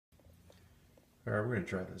Alright, we're going to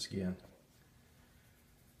try this again.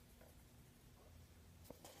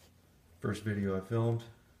 First video I filmed.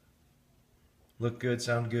 Looked good,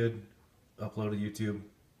 sound good. Uploaded to YouTube.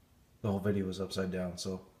 The whole video was upside down,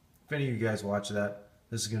 so if any of you guys watch that,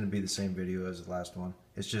 this is going to be the same video as the last one.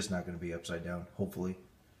 It's just not going to be upside down, hopefully.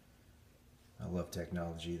 I love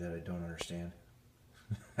technology that I don't understand.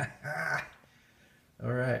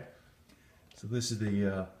 Alright, so this is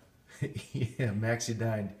the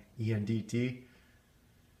Maxi9 ENDT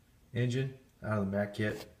engine out of the Mac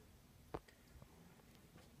kit.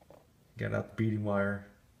 Got out the beading wire,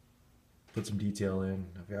 put some detail in.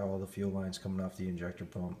 I've got all the fuel lines coming off the injector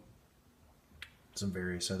pump, some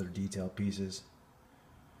various other detail pieces.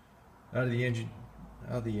 Out of the engine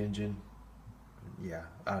into the engine.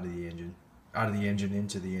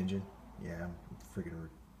 Yeah, I'm freaking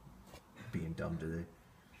being dumb today.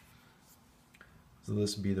 So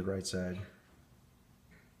this would be the right side.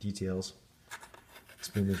 Details.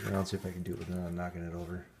 Spin this around, see if I can do it without knocking it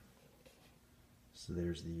over. So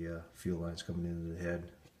there's the fuel lines coming into the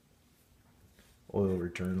head. Oil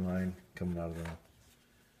return line coming out of the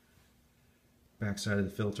back side of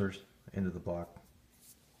the filters into the block.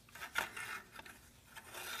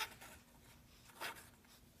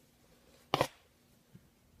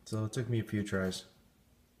 So it took me a few tries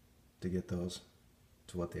to get those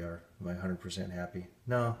to what they are. Am I 100% happy?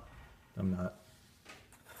 No, I'm not.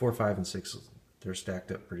 4, 5, and 6, they're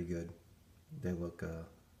stacked up pretty good. They look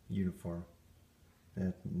uniform.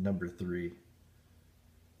 And number 3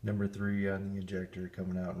 on the injector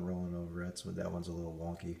coming out and rolling over. That's what that one's a little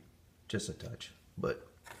wonky, just a touch, but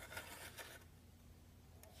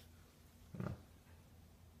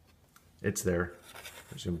it's there.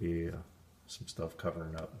 There's gonna be some stuff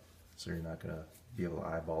covering up, so you're not gonna be able to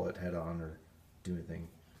eyeball it head on or do anything.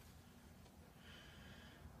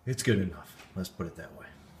 It's good enough, let's put it that way,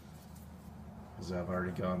 because I've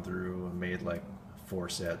already gone through and made like 4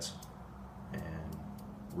 sets and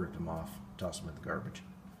ripped them off, tossed them in the garbage.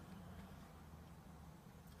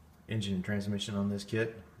 Engine and transmission on this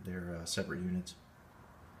kit, they're separate units.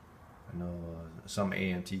 I know some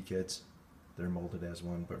AMT kits, they're molded as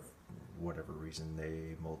one, but for whatever reason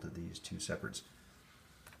they molded these 2 separates.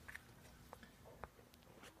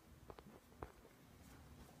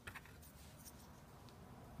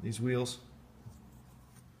 These wheels,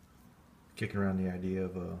 kicking around the idea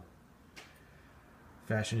of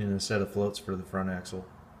fashioning a set of floats for the front axle.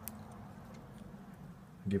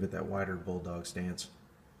 Give it that wider bulldog stance.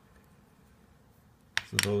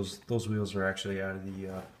 So those wheels are actually out of the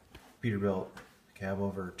Peterbilt cab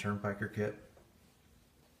over turnpiker kit.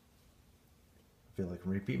 I feel like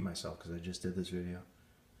I'm repeating myself because I just did this video,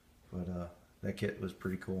 but that kit was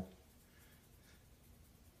pretty cool.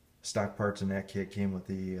 Stock parts in that kit came with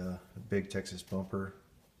the big Texas bumper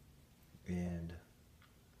and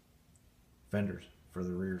fenders for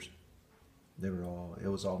the rears. They were all, it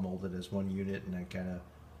was all molded as one unit, and I kind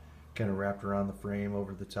of wrapped around the frame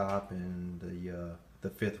over the top, and the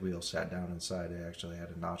 5th wheel sat down inside. I actually had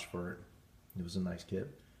a notch for it. It was a nice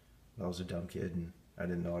kit. I was a dumb kid and I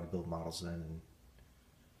didn't know how to build models then. And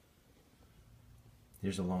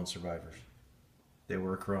here's the Lone Survivors. They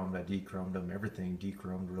were chromed. I de-chromed them. Everything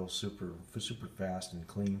de-chromed real super fast and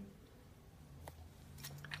clean.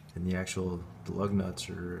 And the actual lug nuts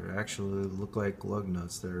are actually look like lug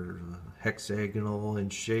nuts. They're hexagonal in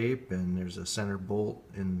shape, and there's a center bolt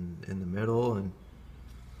in the middle. And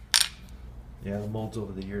yeah, the molds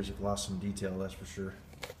over the years have lost some detail, that's for sure.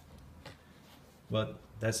 But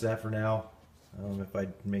that's that for now. If I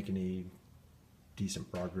make any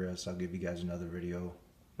decent progress, I'll give you guys another video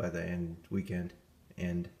by the end of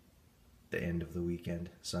the weekend,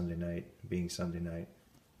 Sunday night, being Sunday night.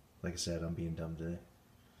 Like I said, I'm being dumb today.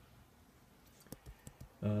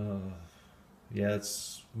 Yeah,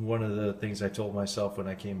 it's one of the things I told myself when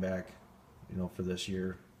I came back, for this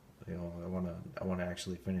year. I want to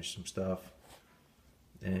actually finish some stuff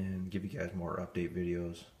and give you guys more update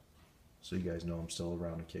videos, so you guys know I'm still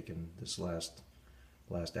around and kicking. This last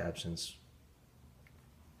absence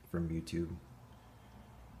from YouTube,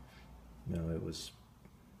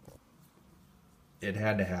 it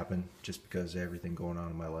had to happen just because of everything going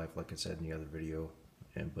on in my life, like I said in the other video.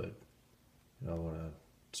 But I want to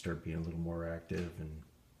start being a little more active and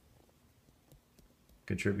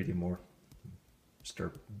contributing more.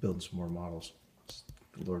 Start building some more models.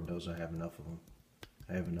 Lord knows I have enough of them.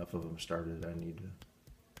 I have enough of them started. I need to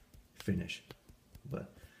finish.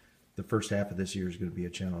 But the first half of this year is going to be a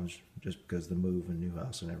challenge, just because of the move and new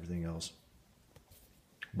house and everything else.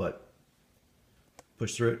 But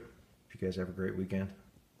push through it. If you guys have a great weekend.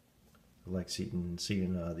 I like seeing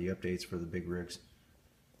the updates for the big rigs.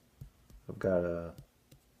 I've got a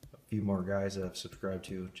few more guys that I've subscribed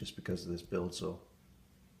to just because of this build, so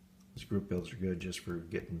these group builds are good just for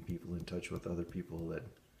getting people in touch with other people that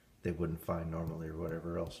they wouldn't find normally or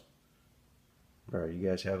whatever else. Alright, you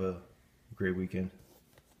guys have a great weekend.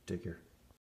 Take care.